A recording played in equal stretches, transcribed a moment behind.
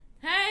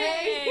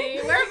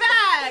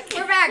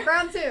back,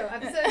 round 2,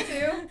 episode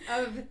 2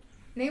 of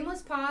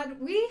Nameless Pod.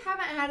 We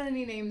haven't had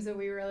any names that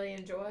we really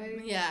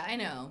enjoy. Yeah, I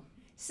know.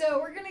 So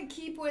we're going to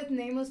keep with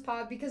Nameless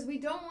Pod because we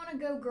don't want to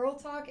go girl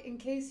talk in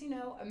case,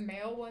 a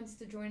male wants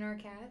to join our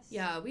cast.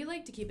 Yeah, we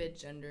like to keep it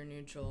gender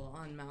neutral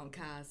on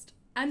Mountcast.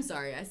 I'm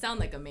sorry, I sound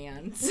like a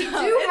man. So we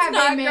do have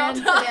a man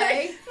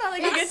today. It's not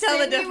like it's you can tell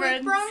the Cindy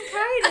difference. With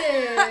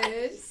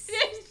bronchitis.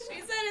 She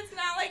said it's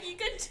not like you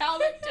can tell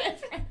the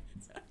difference.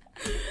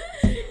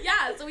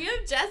 Yeah, so we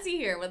have Jessie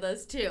here with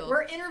us too.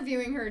 We're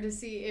interviewing her to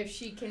see if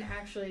she can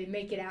actually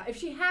make it out. If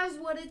she has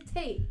what it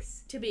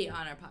takes to be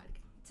on our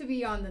podcast. To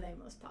be on the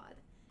Nameless Pod.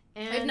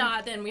 And if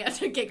not, then we have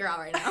to kick her out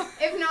right now.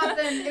 If not,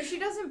 then if she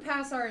doesn't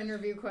pass our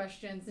interview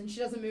questions and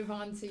she doesn't move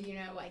on to,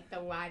 the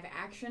live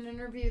action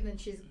interview, then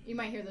you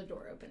might hear the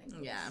door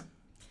opening. Yeah.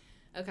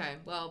 Okay,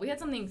 well, we had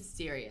something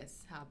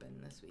serious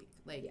happen this week.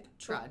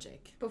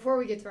 Tragic. Before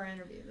we get to our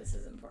interview, this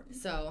is important.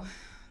 So,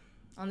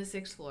 on the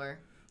 6th floor,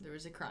 there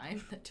was a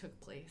crime that took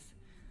place.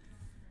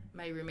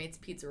 My roommate's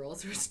pizza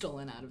rolls were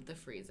stolen out of the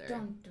freezer.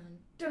 Dun, dun,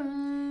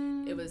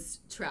 dun. It was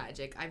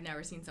tragic. I've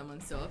never seen someone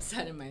so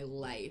upset in my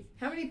life.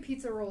 How many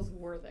pizza rolls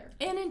were there?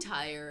 An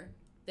entire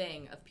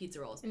thing of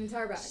pizza rolls. An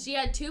entire bag. She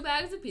had 2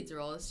 bags of pizza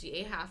rolls. She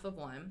ate half of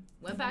one,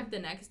 went back the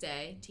next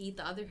day to eat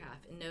the other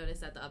half, and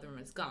noticed that the other one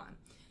was gone.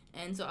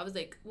 And so I was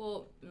like,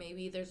 well,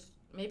 maybe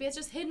it's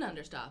just hidden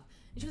under stuff.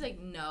 And she was like,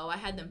 no, I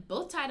had them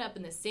both tied up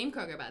in the same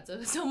Kroger bag.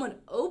 So someone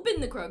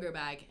opened the Kroger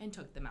bag and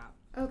took them out.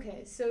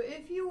 Okay, so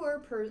if you were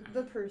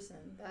the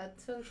person that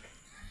took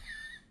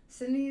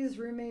Cindy's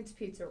roommate's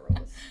pizza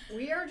rolls,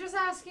 we are just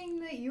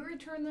asking that you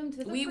return them to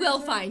the We freezer. will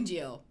find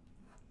you.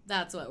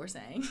 That's what we're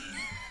saying.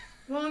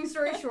 Long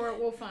story short,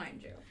 we'll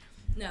find you.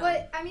 No.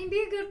 But,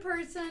 be a good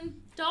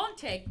person. Don't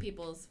take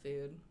people's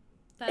food.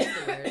 That's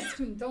the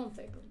worst. Don't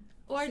take them.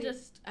 Or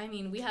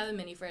we have a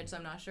mini fridge, so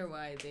I'm not sure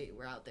why they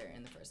were out there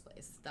in the first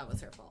place. That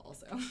was her fault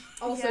also.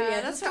 Also,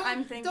 that's what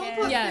I'm thinking. Don't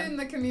put food in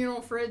the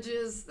communal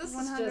fridges. This 100%.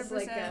 is just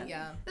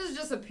this is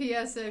just a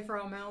PSA for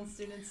all Mountain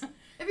students.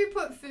 If you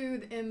put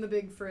food in the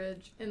big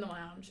fridge in the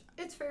lounge,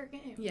 it's fair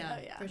game.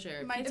 Yeah, for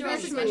sure. My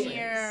freshman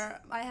year,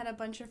 I had a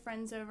bunch of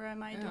friends over at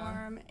my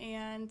dorm,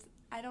 and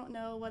I don't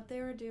know what they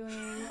were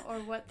doing or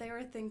what they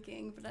were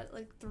thinking, but at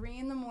 3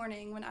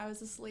 a.m. when I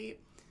was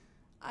asleep,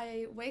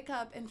 I wake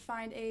up and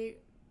find a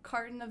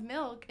carton of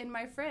milk in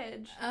my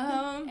fridge.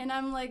 And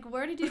I'm like,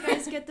 where did you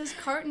guys get this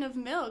carton of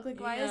milk?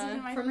 Why is it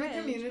in my fridge? From the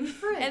community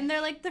fridge. And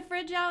they're the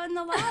fridge out in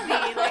the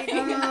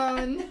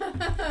lobby.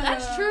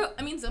 That's true.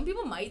 Some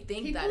people might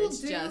think that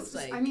it's just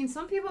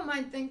some people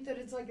might think that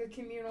it's a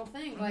communal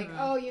thing.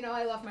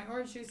 I left my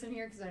orange juice in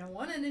here because I don't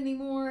want it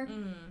anymore.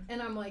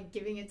 And I'm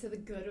giving it to the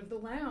good of the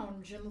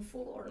lounge and the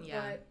floor.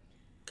 Yeah.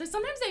 Because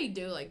sometimes they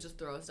do just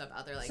throw stuff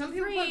out there some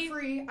people put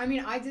free.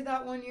 I did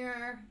that one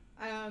year.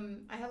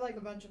 I had a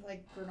bunch of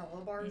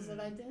granola bars that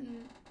I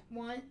didn't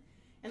want,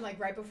 and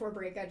right before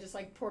break I just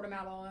poured them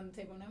out all on the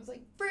table and I was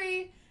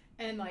free,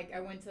 and I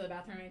went to the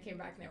bathroom and I came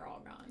back and they were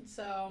all gone.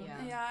 So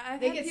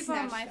I've had people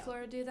on my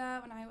floor do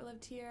that when I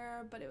lived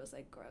here, but it was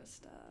gross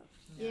stuff.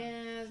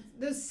 Yeah,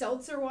 those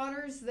seltzer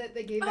waters that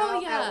they gave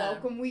out at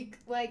Welcome Week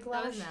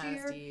last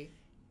year.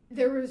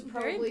 There was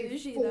probably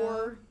bougie,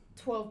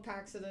 12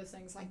 packs of those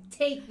things.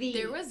 Take these.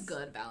 There was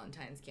good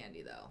Valentine's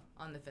candy though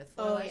on the 5th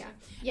floor. Oh yeah.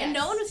 Yes. And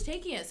no one was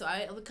taking it, so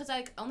because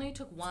I only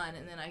took one,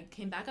 and then I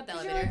came back up the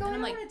elevator, and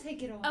I'm I want to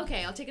take it all.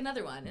 Okay, I'll take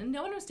another one, and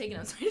no one was taking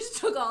them, so I just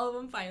took all of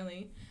them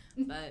finally.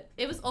 But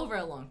it was over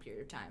a long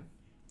period of time.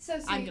 So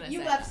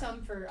you left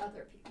some for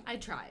other people. I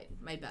tried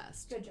my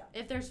best. Good job.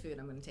 If there's food,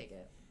 I'm gonna take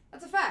it.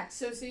 That's a fact.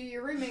 So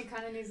your roommate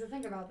kind of needs to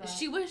think about that.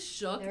 She was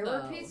shook. There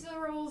were pizza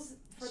rolls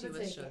for the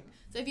taking. Shook.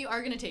 So if you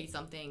are gonna take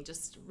something,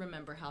 just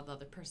remember how the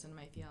other person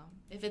might feel.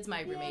 If it's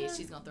my roommate,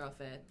 she's gonna throw a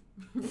fit.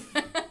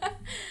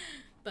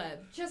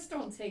 But just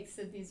don't take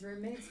Sydney's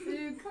roommate's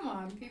food. Come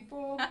on,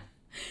 people.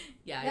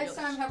 Yeah. Next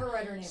time, have her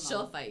write her name.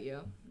 She'll fight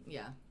you.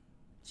 Yeah.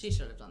 She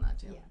should have done that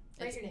too. Yeah.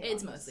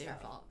 It's mostly her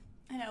fault.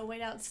 I know,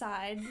 wait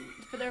outside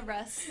for the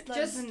rest of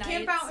just the night.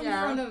 Camp out in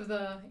front of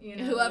the,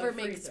 whoever the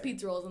makes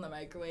pizza rolls in the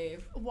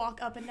microwave.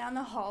 Walk up and down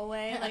the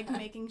hallway,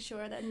 making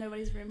sure that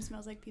nobody's room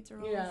smells like pizza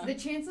rolls. Yeah. The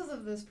chances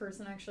of this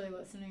person actually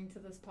listening to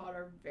this pod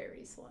are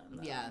very slim,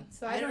 though. Yeah.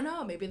 So I don't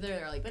know. Maybe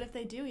they're But if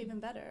they do, even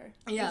better.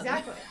 Yeah.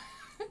 Exactly.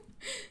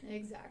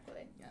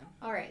 Exactly. Yeah.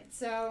 All right.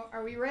 So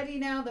are we ready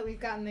now that we've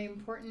gotten the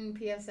important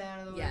PSA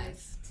out of the way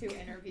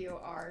to interview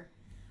our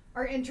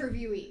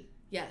interviewee?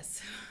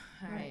 Yes.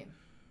 All right.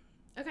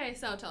 Okay,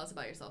 so tell us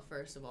about yourself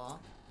first of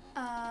all.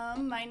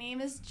 My name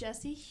is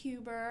Jessie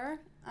Huber.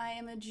 I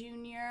am a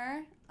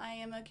junior. I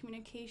am a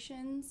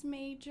communications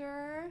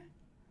major.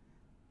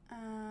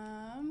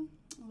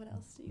 What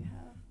else do you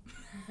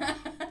have?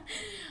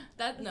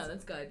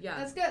 That's good. Yeah.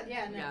 That's good.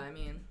 Yeah. No.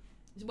 Yeah.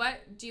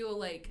 What do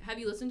you have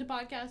you listened to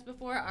podcasts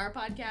before? Our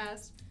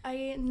podcast?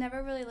 I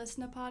never really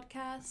listened to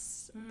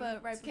podcasts,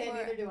 but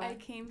before I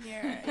came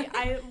here,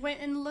 I went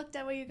and looked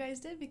at what you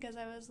guys did because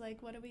I was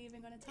like, what are we even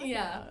going to talk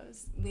about?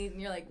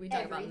 You're like, we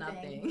talk about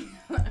nothing.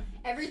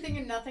 Everything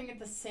and nothing at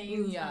the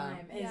same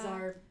time is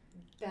our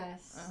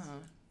best.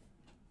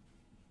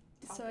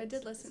 So I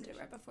did listen to it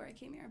right before I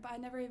came here, but I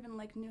never even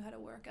like knew how to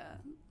work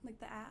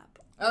the app.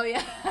 Oh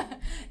yeah,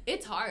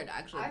 it's hard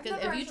actually I've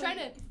because never if you try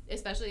to, actually-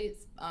 especially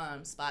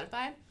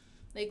Spotify,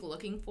 like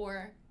looking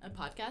for a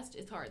podcast,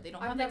 it's hard. They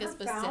don't I've have like never a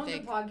specific. found a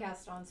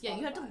podcast on Spotify. Yeah,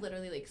 you have to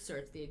literally like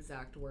search the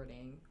exact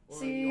wording. Or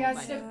See, you won't I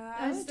find still- it.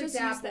 I would stick just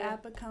to use the Apple.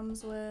 app it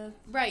comes with.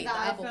 Right, the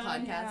Apple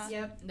iPhone, Podcast.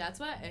 Yep. That's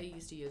what I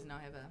used to use. Now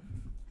I have a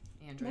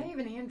Android. Not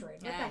even Android.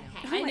 What Yeah, the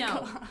heck? Oh I my know.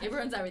 God. It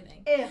ruins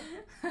everything. Ew.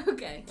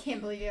 Okay.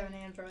 Can't believe you have an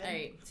Android. All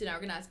right. So now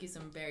we're gonna ask you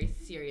some very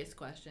serious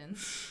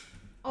questions.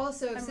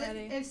 Also, I'm ready.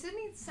 if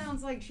Sydney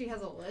sounds like she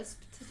has a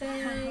lisp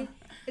today,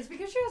 it's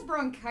because she has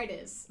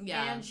bronchitis.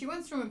 Yeah. And she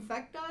wants to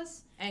infect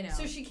us. I know.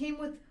 So she came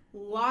with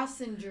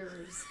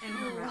lozenges in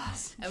her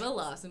mouth. I have a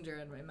lozenge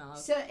in my mouth.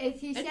 So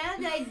if you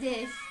sound like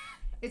this,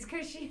 it's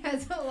because she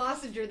has a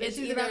lozenge that It's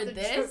she's about either to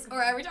this choke.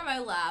 or every time I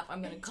laugh,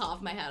 I'm gonna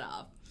cough my head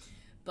off.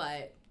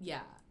 But yeah,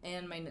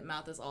 and my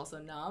mouth is also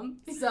numb,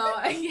 so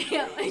I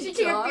can't like She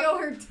can't talk. feel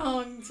her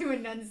tongue to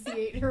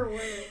enunciate her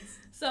words.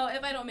 So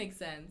if I don't make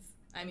sense,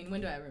 I mean,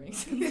 when do I ever make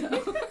sense?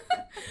 though?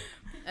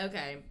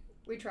 Okay.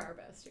 We try our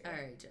best here. All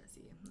right,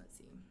 Jesse. Let's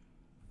see.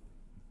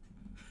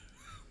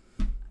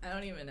 I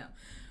don't even know.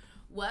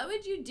 What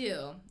would you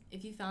do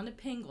if you found a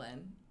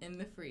penguin in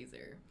the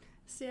freezer?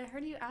 See, I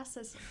heard you ask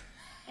this,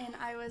 and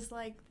I was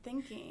like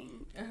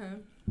thinking,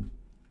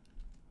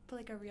 but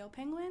like a real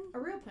penguin? A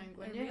real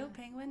penguin, A yeah. real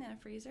penguin in a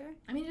freezer?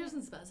 I mean, it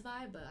doesn't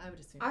specify, but I would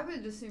assume. I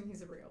would assume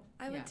he's a real.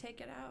 I would Yeah.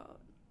 take it out.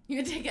 You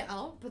would take it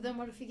out? But then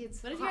what if he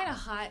gets What if hot? you're in a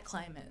hot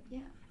climate?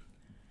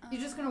 You're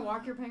just gonna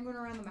walk your penguin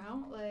around the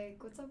mount? Like,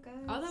 what's up, guys?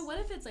 Although, what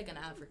if it's like an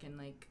African,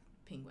 like,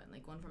 penguin?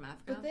 Like one from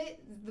Africa? But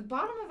the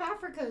bottom of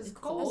Africa is It's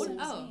cold? cold.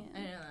 Oh, insane. I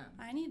didn't know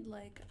that. I need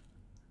like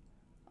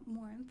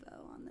more info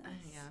on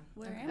this. Yeah.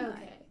 Where Okay. am I?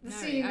 Okay. All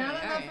See, right, not all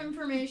right, enough all right.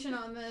 information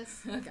on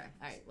this. Okay.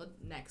 All right. Well,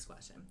 next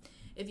question.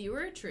 If you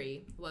were a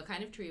tree, what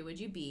kind of tree would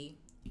you be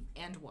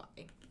and why?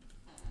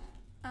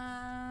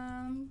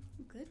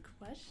 Good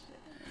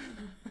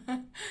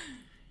question.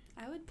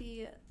 I would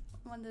be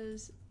one of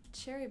those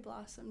cherry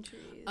blossom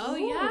trees. Oh, Ooh,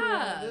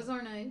 yeah. those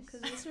are nice.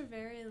 Because those are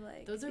very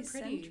like Those are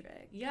pretty.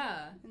 eccentric.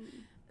 Yeah. And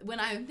When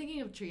I'm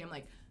thinking of tree, I'm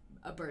like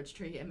a birch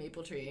tree, a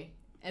maple tree.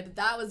 And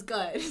that was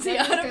good. See,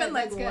 That I is would have good, been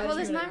like, that's good. what well,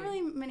 there's tree would not I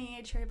really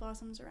many cherry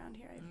blossoms around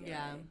here. I feel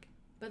Yeah. like.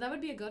 But that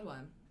would be a good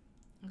one.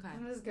 Okay.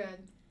 That is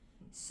good.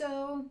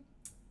 So,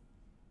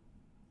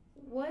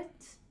 what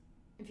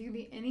if you could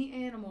be any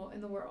animal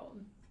in the world?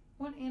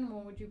 What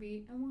animal would you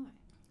be and why?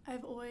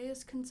 I've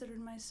always considered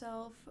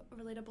myself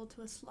relatable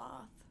to a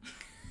sloth. I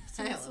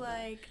Since love that.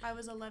 like I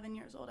was 11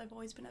 years old, I've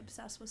always been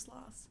obsessed with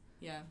sloths.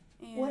 Yeah.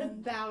 And What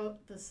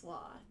about the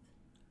sloth?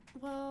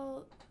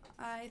 Well,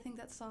 I think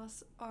that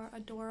sloths are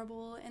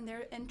adorable and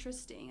they're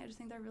interesting. I just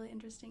think they're really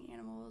interesting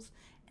animals,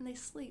 and they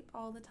sleep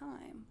all the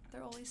time.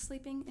 They're always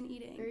sleeping and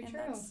eating. Very and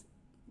true.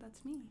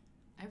 That's me.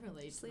 I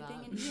relate Sleeping to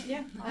that. and eating.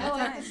 Yeah, all I the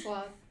like time. the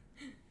sloth.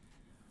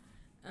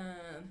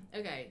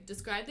 Okay.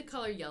 Describe the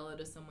color yellow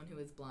to someone who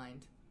is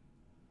blind.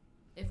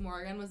 If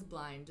Morgan was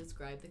blind,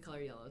 describe the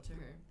color yellow to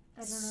her.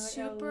 I don't know what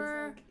yellow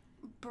Super looks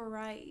like.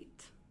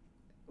 bright.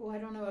 Well, I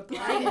don't know what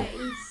bright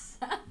is.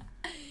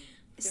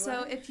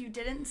 So I? if you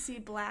didn't see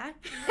black,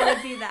 it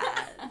would be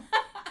that.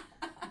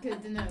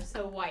 Good to know.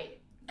 So white.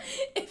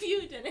 If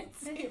you didn't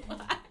see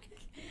black.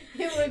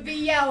 It would be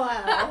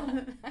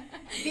yellow.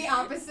 The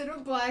opposite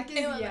of black is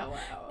It would- yellow.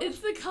 It's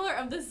the color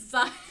of the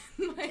sun.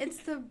 It's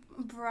the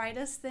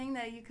brightest thing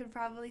that you could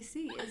probably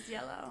see is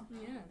yellow.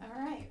 Yeah.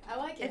 All right, I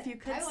like it. If you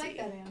could I like see.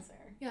 that answer.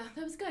 Yeah,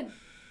 that was good.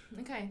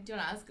 Okay. Do you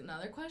want to ask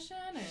another question?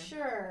 Or?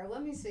 Sure.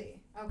 Let me see.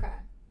 Okay.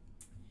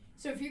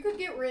 So if you could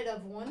get rid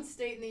of one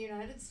state in the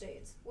United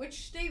States,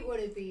 which state would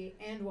it be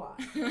and why?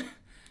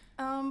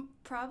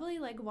 Probably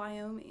like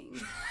Wyoming.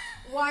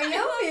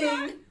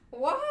 Wyoming.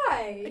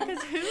 Why?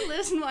 Because who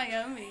lives in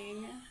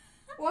Wyoming?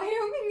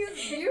 Wyoming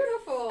is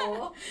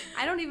beautiful.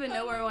 I don't even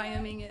know where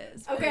Wyoming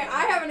is. but- Okay,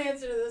 I have an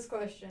answer to this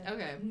question.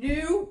 Okay.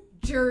 New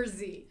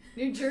Jersey.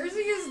 New Jersey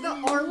is the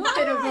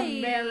armpit of Why?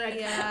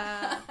 America.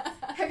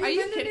 Have you Are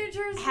you been to kidding? New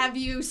Jersey? Have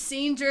you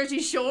seen Jersey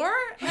Shore?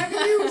 Have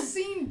you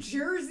seen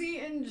Jersey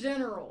in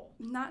general?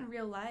 Not in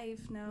real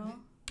life, no.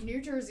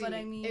 New Jersey. But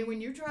I mean- and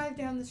when you drive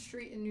down the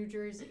street in New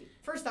Jersey,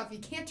 first off, you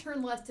can't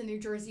turn left in New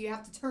Jersey. You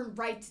have to turn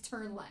right to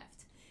turn left.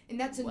 And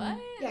that's What?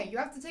 Yeah, you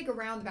have to take a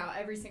roundabout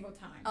every single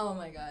time. Oh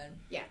my god.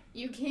 Yeah,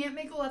 you can't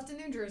make a left in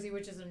New Jersey,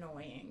 which is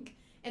annoying.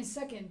 And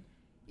second,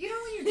 you know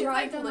when you You're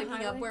drive like down the looking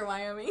up highway? where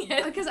Wyoming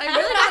is. Because I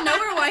really don't know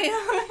where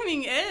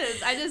Wyoming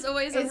is. I just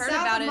always have It's heard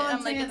south about of it.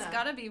 I'm like, it's Montana.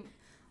 gotta be.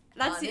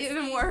 That's Honestly,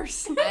 even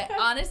worse.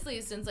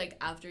 Honestly, since like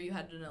after you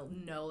had to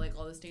know like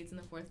all the states in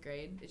the 4th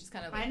grade, it just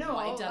kind of like I know,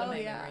 wiped out of oh, my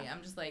yeah. memory.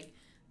 I'm just like,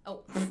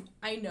 oh,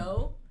 I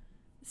know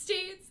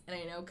states and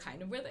I know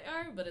kind of where they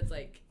are, but it's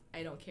like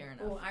I don't care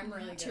enough Oh, I'm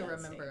really good to at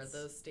remember states.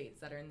 those states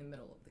that are in the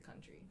middle of the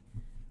country.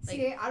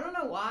 See, I don't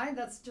know why.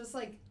 That's just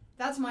like,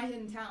 that's my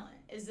hidden talent,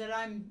 is that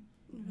I'm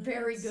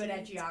very good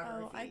at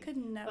geography. Oh, I could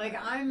never. Like,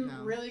 I'm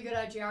No. really good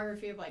at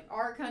geography of, like,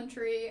 our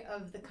country,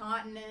 of the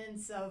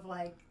continents, of,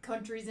 like,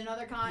 countries in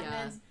other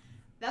continents.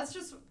 That's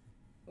just,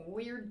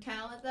 weird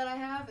talent that I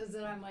have is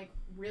that I'm, like,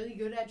 really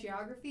good at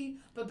geography.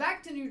 But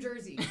back to New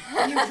Jersey.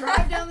 When you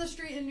drive down the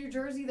street in New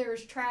Jersey,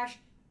 there's trash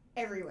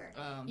everywhere.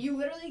 You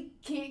literally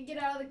can't get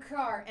out of the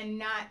car and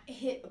not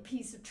hit a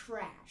piece of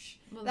trash.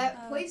 Well,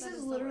 that place that is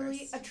is the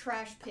literally worst. a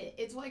trash pit.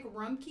 It's like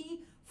Rumpke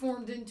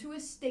formed into a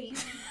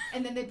state,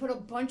 and then they put a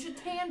bunch of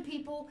tan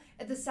people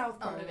at the south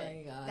part of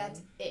it. God.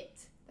 That's it.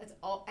 That's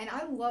all. And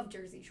I love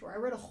Jersey Shore. I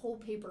read a whole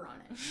paper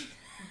on it.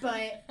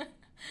 But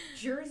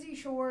Jersey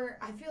Shore,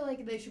 I feel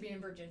like they should be in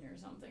Virginia or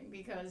something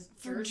because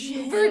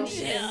Jersey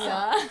Virginia.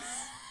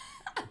 sucks.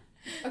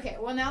 Okay,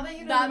 well, now that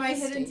you know That's my a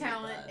hidden statement,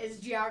 talent but- is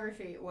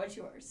geography, what's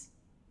yours?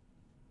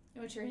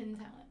 What's your hidden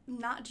talent?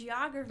 Not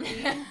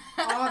geography.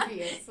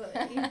 Obviously.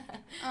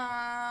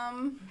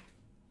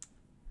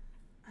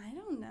 I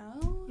don't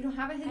know. You don't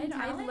have a hidden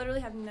I talent?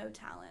 literally have no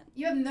talent.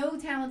 You have no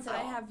talents at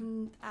I all. have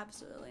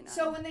absolutely none.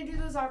 So when they do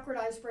those awkward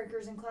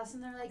icebreakers in class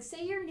and they're like,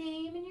 say your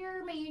name and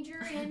your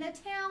major and a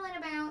talent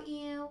about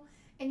you,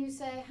 and you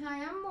say,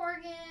 hi, I'm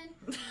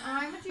Morgan,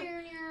 I'm a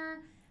junior,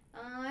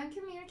 I'm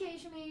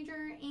communication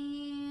major,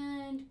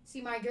 and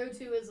see, my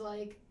go-to is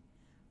like,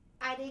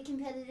 I did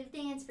competitive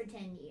dance for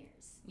 10 years.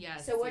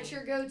 Yes. So what's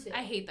your go-to?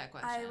 I hate that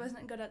question. I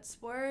wasn't good at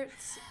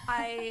sports.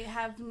 I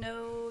have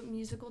no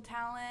musical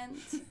talent.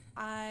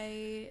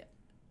 I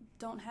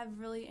don't have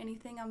really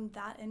anything I'm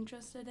that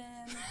interested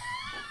in.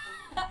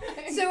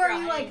 So are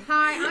you like,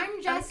 hi,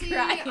 I'm Jessie,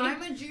 crying.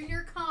 I'm a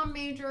junior comm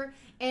major,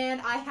 and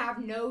I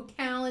have no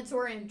talents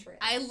or interests.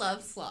 I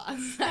love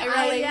sloths. Yeah,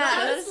 love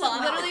that's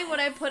sloths. literally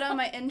what I put on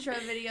my intro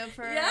video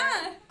for.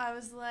 Yeah. I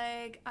was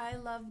like, I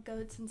love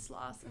goats and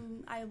sloths,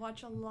 and I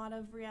watch a lot lot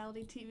of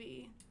reality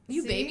TV.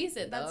 You See?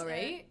 babysit That's though, it.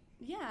 right?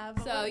 Yeah.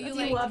 But So what- you Do you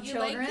like love you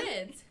like children?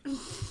 kids.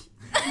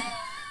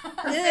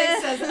 Her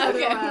face says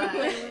Okay.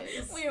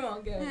 otherwise. We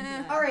won't go into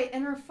that. All right,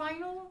 and our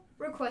final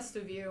request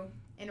of you,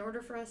 in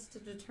order for us to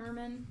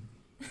determine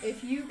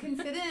if you can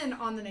fit in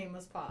on the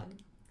Nameless Pod,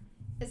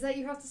 is that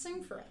you have to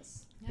sing for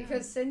us. Yeah.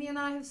 Because Sydney and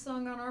I have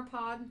sung on our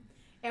pod,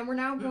 and we're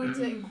now going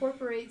to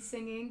incorporate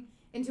singing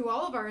into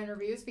all of our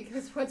interviews,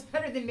 because what's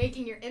better than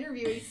making your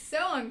interviewee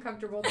so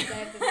uncomfortable that they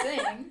have to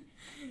sing?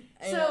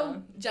 I So,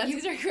 know.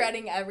 Jesse's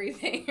regretting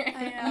everything.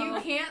 I know.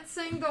 You can't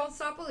sing Don't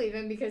Stop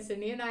Believin' because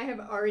Sydney and I have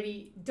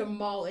already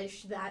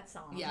demolished that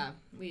song. Yeah,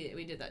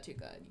 we did that too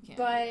good. You can't.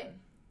 But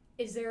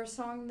is there a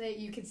song that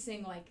you could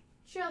sing, like,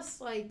 just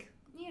like,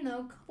 you know,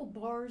 a couple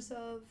bars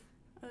of?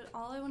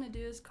 All I want to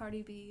do is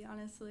Cardi B,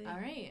 honestly. All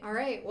right. All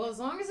right, well, as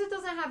long as it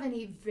doesn't have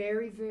any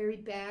very, very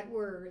bad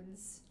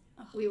words,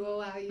 we will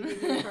allow you to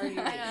do Cardi B.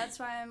 I know, that's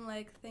why I'm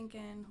like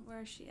thinking,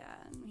 where's she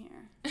at in here?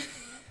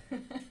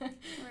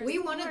 We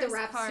wanted to where's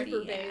rap Cardi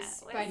Super at?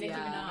 Bass by Where's Nicki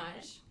Yeah.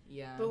 Minaj,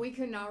 Yeah. but we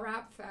could not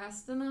rap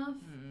fast enough,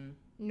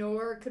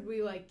 nor could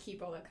we, like,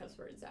 keep all the cuss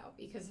words out,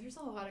 because there's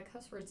a lot of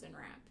cuss words in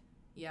rap.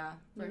 Yeah,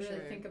 for You sure.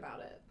 really think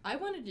about it. I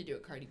wanted to do a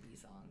Cardi B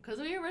song because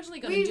we were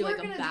originally going We to do were like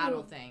a gonna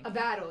battle do thing. A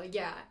battle,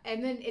 yeah.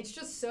 And then it's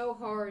just so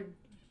hard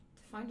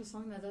to find a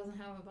song that doesn't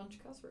have a bunch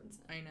of cuss words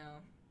in it. I know.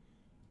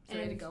 So we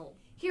had to And go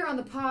here on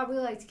the pod, we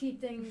like to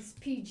keep things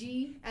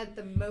PG at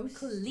the most.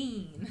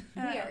 clean.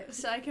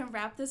 So I can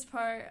rap this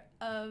part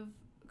of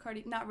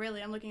Cardi. Not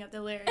really. I'm looking at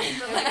the lyrics,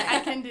 but like, I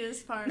can do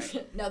this part.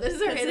 No, this is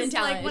her This hidden is,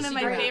 like, talent. one of She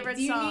my can rap. favorite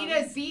Do you need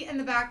a songs. beat in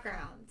the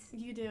background?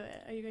 You do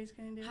it. Are you guys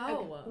gonna do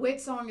How? it? Which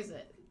song is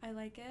it? I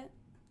like it.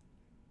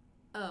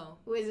 Oh.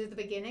 Was it the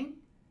beginning?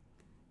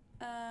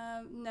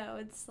 No,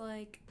 it's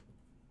like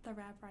the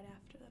rap right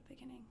after the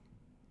beginning.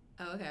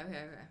 Oh, okay.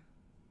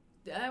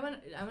 I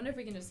wonder if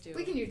we can just do.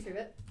 We can YouTube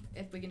it.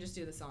 If we can just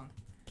do the song.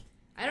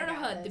 I don't I know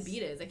got how the this.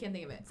 beat is. I can't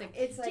think of it. It's like.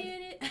 It's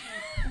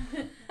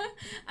like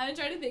I'm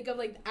trying to think of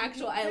like the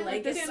actual. I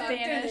like the this song.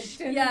 Spanish.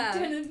 Yeah.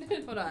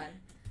 Hold on.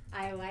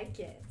 I like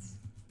it.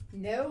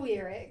 No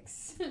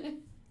lyrics.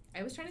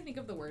 I was trying to think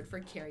of the word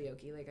for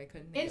karaoke. Like I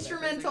couldn't. Think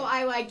Instrumental. Of it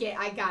I like it.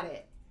 I got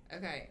it. for a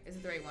second. Okay, is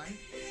it the right one?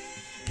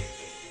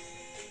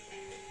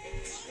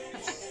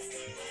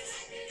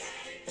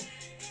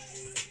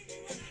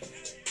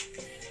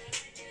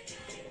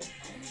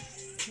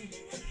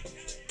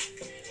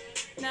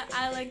 Now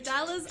I like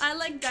dollars, I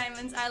like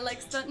diamonds, I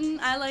like stunting,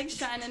 I like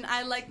shining,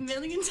 I like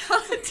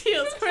 $1,000,000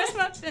 deals. Where's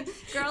my pin?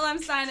 Girl,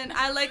 I'm signing.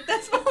 I like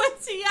those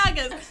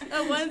Balenciagas,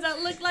 the ones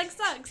that look like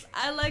socks.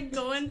 I like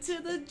going to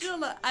the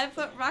jeweler. I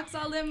put rocks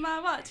all in my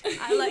watch.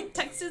 I like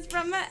texts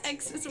from my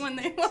exes when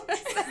they want a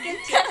second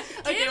chance.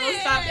 Okay, we'll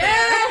stop there.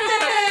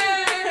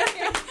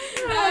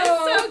 That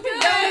was so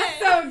good. That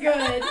was so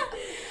good.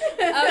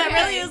 That Okay.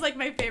 really is like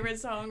my favorite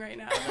song right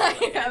now.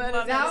 Yeah,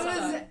 love That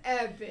song. was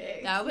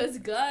epic. That was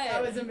good.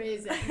 That was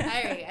amazing. All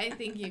right, I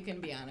think you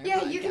can be on our Yeah,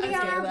 podcast. you can be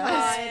on our with pod.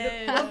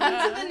 us.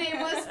 Welcome to the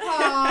Nameless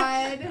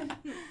Pod.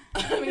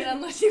 I mean,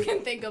 unless you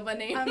can think of a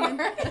name. I'm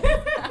for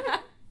it.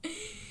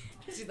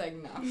 She's like,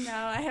 no. No,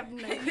 I have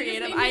no just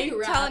creative. made me I'm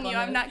rap telling you,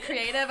 on I'm it. not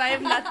creative. I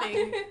have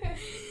nothing.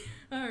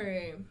 All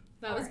right.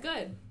 That All was right.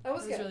 good. That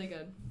was good. really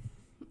good.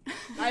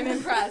 I'm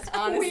impressed,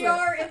 honestly. We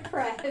are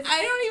impressed.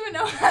 I don't even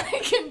know how to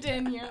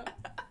continue.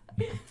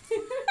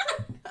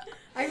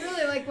 I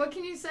really like. What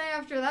can you say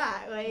after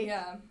that? Like,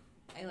 Yeah,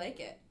 I like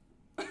it.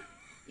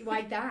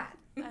 like that.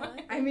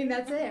 like I mean,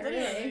 that's it,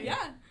 really. Yeah.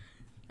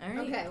 All right.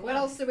 Okay, cool. what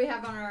else do we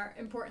have on our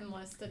important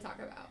list to talk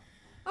about?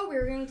 Oh, we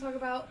were going to talk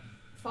about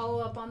follow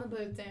up on the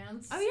boat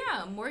dance. Oh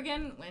yeah,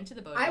 Morgan went to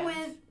the boat. I dance.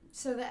 went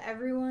so that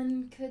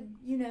everyone could,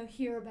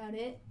 hear about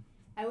it.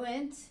 I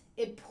went.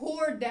 It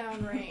poured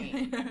down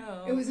rain. I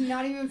know. It was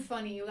not even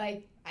funny.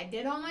 Like, I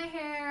did all my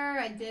hair.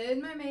 I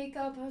did my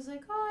makeup. I was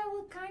like, oh, I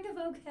look kind of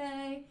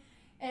okay.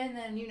 And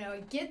then, I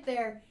get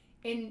there,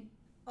 and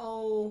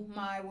oh,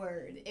 my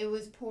word. It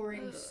was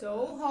pouring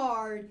so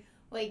hard.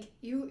 Like,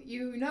 you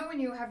know when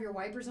you have your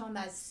wipers on,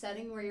 that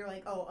setting where you're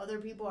like, oh, other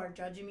people are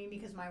judging me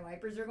because my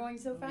wipers are going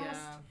so fast?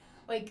 Yeah.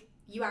 Like,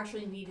 you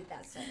actually needed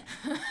that setting.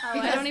 Oh, I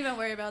Because don't even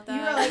worry about that.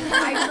 You were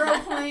like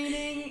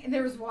hydroplaning, and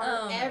there was water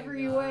Oh my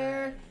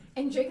everywhere.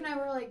 And Jake and I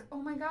were like,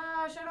 oh my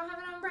gosh, I don't have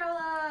an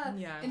umbrella.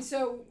 Yeah. And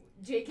so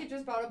Jake had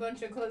just bought a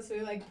bunch of clothes, so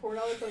we poured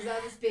all the clothes out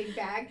of this big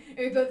bag, and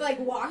we both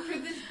walked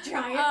with this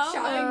giant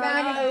shopping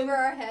bag over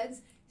our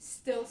heads,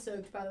 still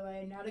soaked, by the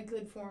way, not a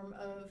good form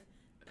of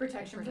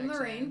protection from the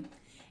rain.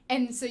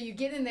 And so you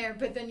get in there,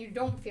 but then you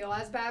don't feel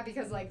as bad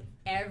because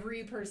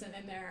every person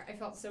in there, I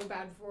felt so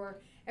bad for.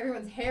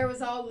 Everyone's hair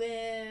was all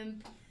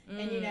limp,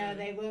 and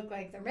they looked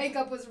like their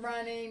makeup was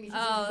running because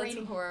it was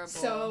raining horrible.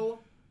 so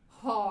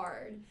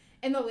hard.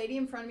 And the lady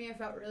in front of me, I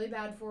felt really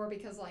bad for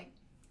because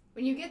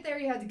when you get there,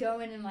 you had to go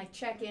in and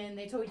check in.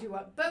 They told you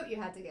what boat you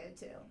had to go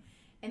to,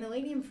 and the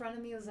lady in front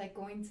of me was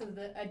going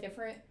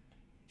to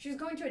She was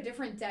going to a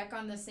different deck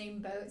on the same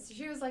boat. So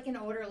she was an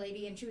older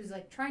lady, and she was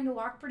trying to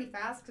walk pretty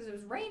fast because it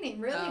was raining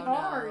really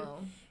hard. No.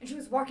 And she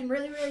was walking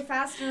really, really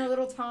fast in her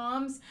little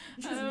Toms.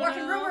 And she was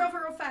walking real, real,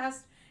 real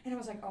fast. And I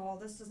was like, oh,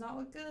 this does not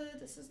look good.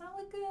 This does not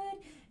look good.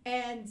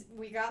 And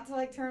we got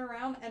to turn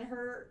around, and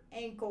her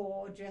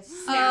ankle just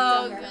snapped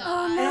under.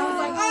 God. And I was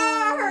like,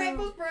 oh, her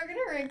ankle's broken.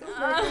 Her ankle's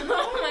broken.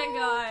 Oh my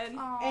God.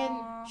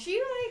 Aw. And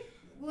she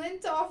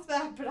limped off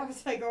that, but I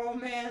was like, oh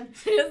man.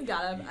 She just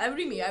got up. I would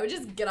be me. I would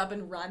just get up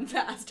and run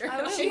faster.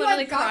 I would She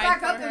literally got cried back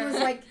for up her. and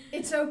was like,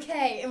 it's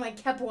okay, and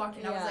kept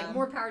walking. I was Yeah. like,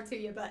 more power to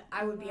you, but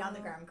I would be on the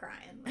ground crying.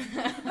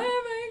 Oh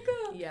my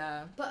ankle.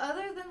 Yeah. But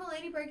other than the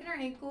lady breaking her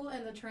ankle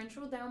and the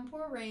torrential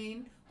downpour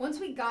rain, once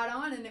we got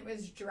on and it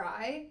was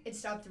dry, it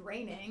stopped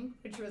raining,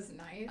 which was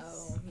nice.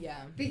 Oh,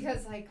 yeah.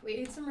 Because we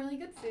ate some really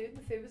good food.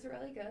 The food was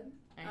really good.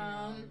 I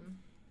know.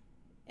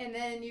 And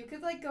then you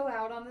could go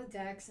out on the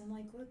decks and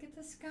look at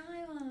the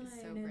skyline.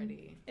 It's so and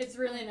pretty. It's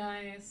really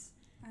nice.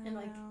 I and,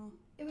 know.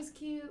 It was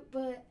cute,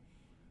 but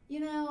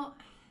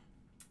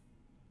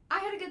I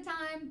had a good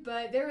time,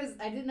 but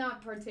I did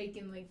not partake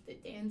in the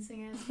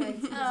dancing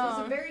aspect. It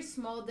was a very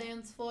small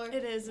dance floor.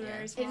 It is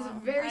very small. It is a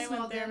very I small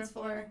went there dance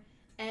before. floor,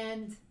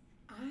 and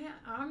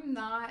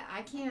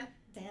I can't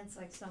dance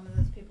like some of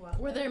those people out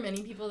there. Were there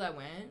many people that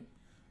went?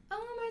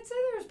 I'd say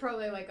there was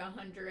probably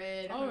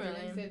 100, Oh, really?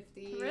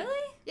 150.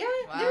 Really? Yeah,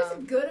 Wow. there's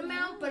a good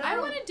amount, but I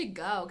wanted to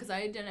go because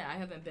I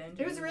haven't been.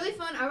 It was really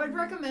fun. I would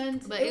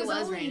recommend. But it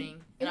was only, raining.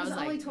 It And I was was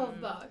only like,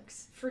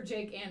 $12 for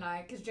Jake and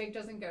I, because Jake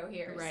doesn't go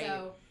here. Right.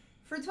 So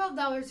for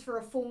 $12 for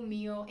a full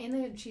meal, and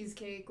they had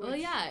cheesecake. Which, Well,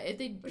 yeah.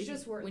 was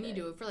just worth when it. you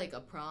do it for a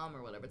prom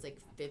or whatever, it's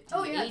 $50,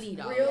 Oh yeah, $80.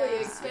 it's really Yeah.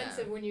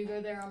 expensive when you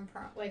go there on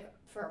prom,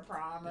 for a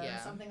prom or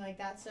Yeah. something like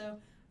that. So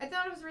I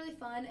thought it was really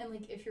fun,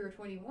 and if you're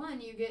 21,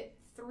 you get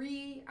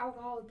 3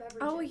 alcoholic beverages.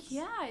 Oh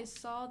yeah, I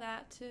saw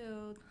that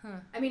too.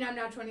 I mean, I'm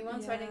not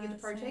 21, so I didn't get to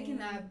Yeah, partake in same.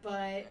 that,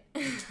 but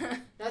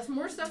that's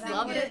more stuff than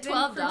Love you it get at than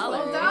 $12.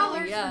 for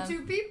 $12 Yeah. for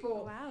 2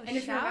 people. Wow, And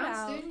if you're a shout house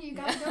out. student, you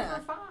gotta go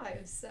for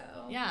 5. So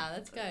Yeah,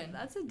 that's good.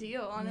 That's a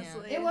deal,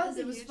 honestly. it was. That's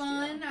a It was huge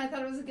fun. deal. I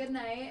thought it was a good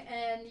night,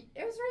 and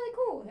it was really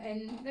cool.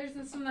 And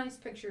there's some nice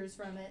pictures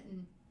from it,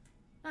 and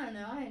I don't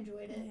know. I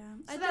enjoyed it. Yeah,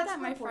 So I did that's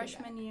that my reported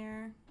freshman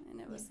year,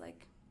 and it was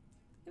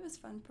it was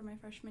fun for my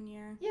freshman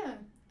year. Yeah,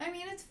 I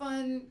mean it's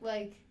fun.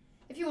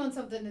 If you want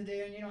something to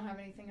do and you don't have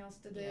anything else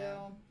to do,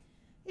 Yeah.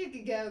 you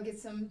could go get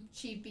some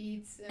cheap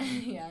eats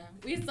and Yeah,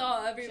 we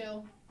saw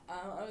chill.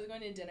 I was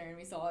going to dinner and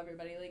we saw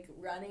everybody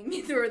running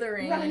through the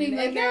rain, Running, and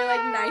they were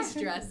 "Ah!" nice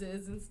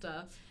dresses and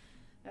stuff.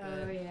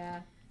 Oh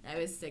yeah. I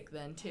was sick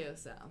then too,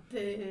 so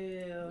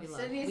Boo. We love-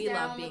 Sydney's we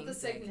down love being with the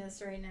sick.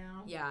 sickness right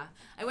now. yeah.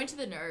 I went to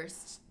the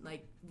nurse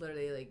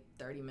literally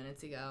 30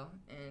 minutes ago,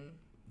 and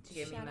she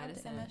gave Shout me out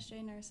medicine. to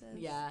MSJ nurses.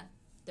 Yeah,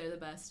 they're the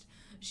best.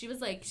 She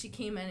was she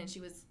came in and she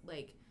was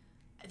like,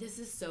 this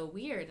is so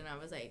weird, and I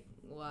was like,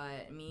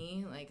 what,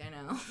 me? I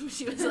know.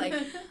 She was like,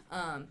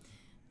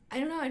 I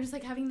don't know, I'm just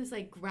having this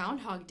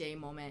Groundhog Day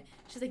moment.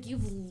 She's like,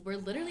 we're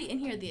literally in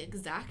here the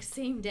exact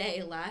same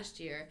day last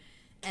year,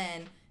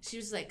 and she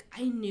was like,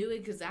 I knew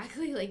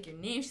exactly your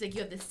name. She's like,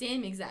 you have the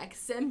same exact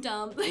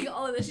symptoms,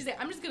 all of this. She's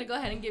like, I'm just gonna go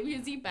ahead and give you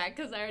a Z-Pack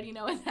because I already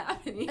know what's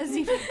happening. A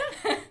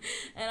Z-Pack.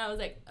 And I was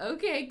like,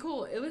 okay,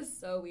 cool. It was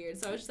so weird.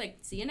 So I was just like,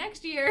 see you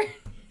next year.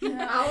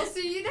 I will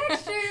see you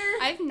next year.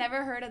 I've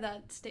never heard of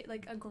that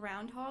a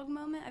groundhog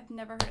moment. I've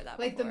never heard of that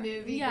The before.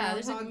 movie. Yeah,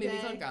 there's a Groundhog movie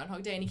Day. called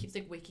Groundhog Day, and he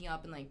keeps waking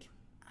up and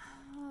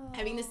Oh.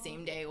 having the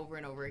same day over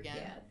and over again.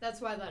 Yeah,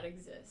 that's why that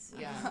exists.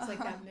 Yeah. It's like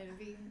that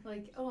movie.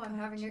 Like, oh, I'm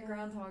having a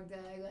Groundhog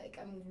Day. Like,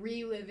 I'm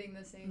reliving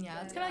the same Yeah,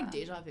 day. it's kind of like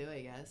deja vu,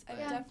 I guess. I've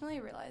But definitely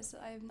realized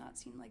that I have not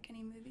seen like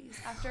any movies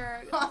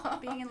after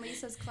being in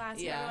Lisa's class.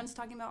 And Yeah. everyone's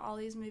talking about all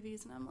these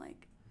movies, and I'm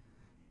like,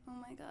 oh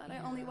my god, I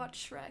only Yeah.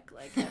 watch Shrek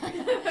like every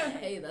day.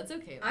 hey, that's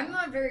okay. Though. I'm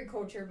not very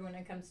cultured when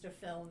it comes to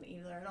film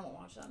either. I don't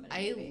watch that many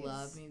I movies.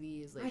 love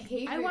movies. Like, I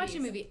hate I watch a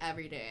movies. movie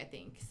every day, I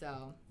think.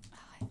 So.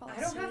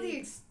 I don't have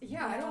the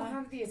I don't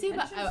have the See,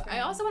 attention but I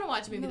span. also want to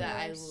watch a movie The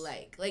that worst. I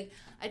like. Like,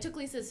 I took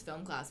Lisa's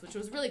film class, which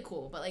was really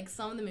cool. But like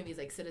some of the movies,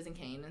 like Citizen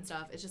Kane and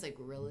stuff, it's just like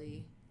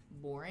really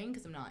boring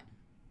because I'm not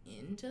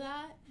into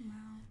that. Wow.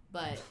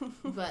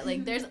 But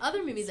like there's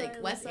other movies Sorry,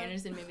 like Wes Lisa.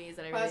 Anderson movies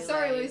that I really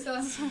sorry, like.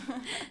 Lisa.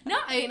 No,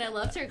 I mean I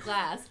loved her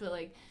class, but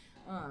like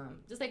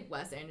just like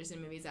Wes Anderson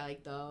movies, I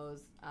like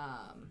those.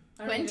 I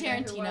don't Quentin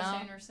even know who Wes Tarantino.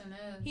 Anderson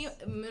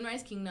is.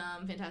 Moonrise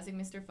Kingdom, Fantastic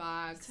Mr.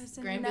 Fox,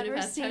 I've Grand never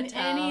Budapest seen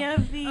Hotel. any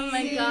of these. Oh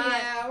my See, God.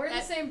 Yeah, we're in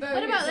the same boat.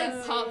 What about here, like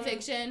Jesse. Pulp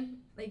Fiction?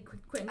 Like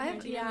Quentin Tarantino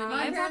movies?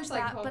 I've parents watched like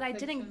that, Pulp but I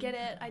didn't Fiction. get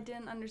it. I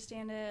didn't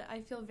understand it.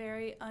 I feel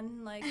very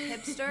unlike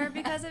hipster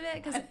because of it.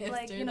 Because A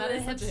like hipster, you know,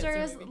 that the is such a hipster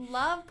hipsters movie.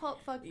 love Pulp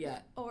Yeah.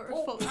 or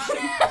Oh.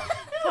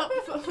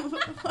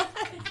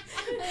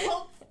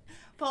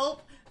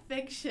 Pulp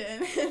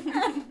Fiction.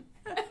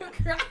 I'm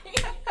crying.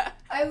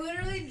 I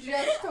literally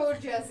just told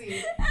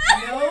Jesse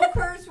no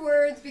curse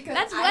words because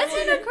That's I wasn't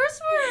a wanted- curse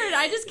word.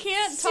 I just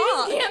can't She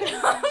talk. just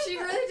can't talk. She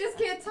really just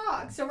can't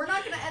talk. So we're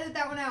not gonna edit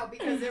that one out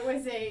because it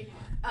was a It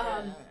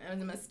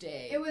was a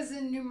mistake. it was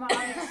a mnemonic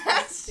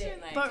That's mistake.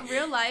 true, like- But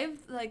real life,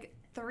 like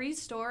 3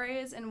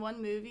 stories in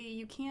one movie,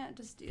 you can't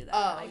just do that.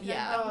 Oh, I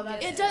yeah. don't Oh,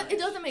 that's get It does. It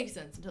doesn't make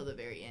sense until the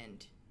very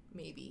end,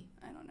 maybe.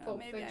 I don't know. Pulp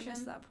Maybe I Fiction?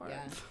 missed that part.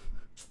 Yeah.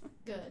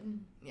 Good.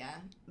 Yeah.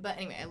 But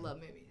anyway, I love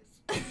movies.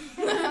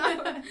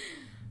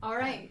 All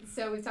right,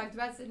 so we've talked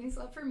about Sydney's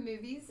love for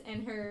movies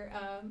and her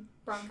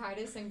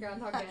bronchitis and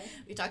Groundhog Day.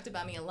 We talked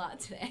about me a lot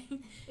today.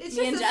 It's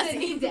Me just and a Jessie.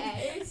 Sydney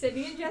day.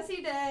 Sydney and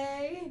Jessie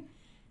day.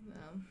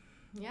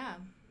 Yeah.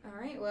 All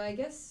right, well, I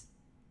guess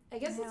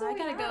that's Now all I we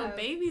gotta have.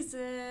 go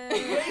babysit.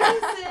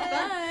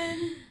 Babysit.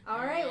 Fun.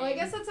 All right, well, I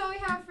guess that's all we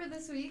have for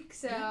this week,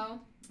 so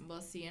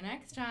We'll see you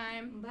next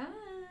time. bye.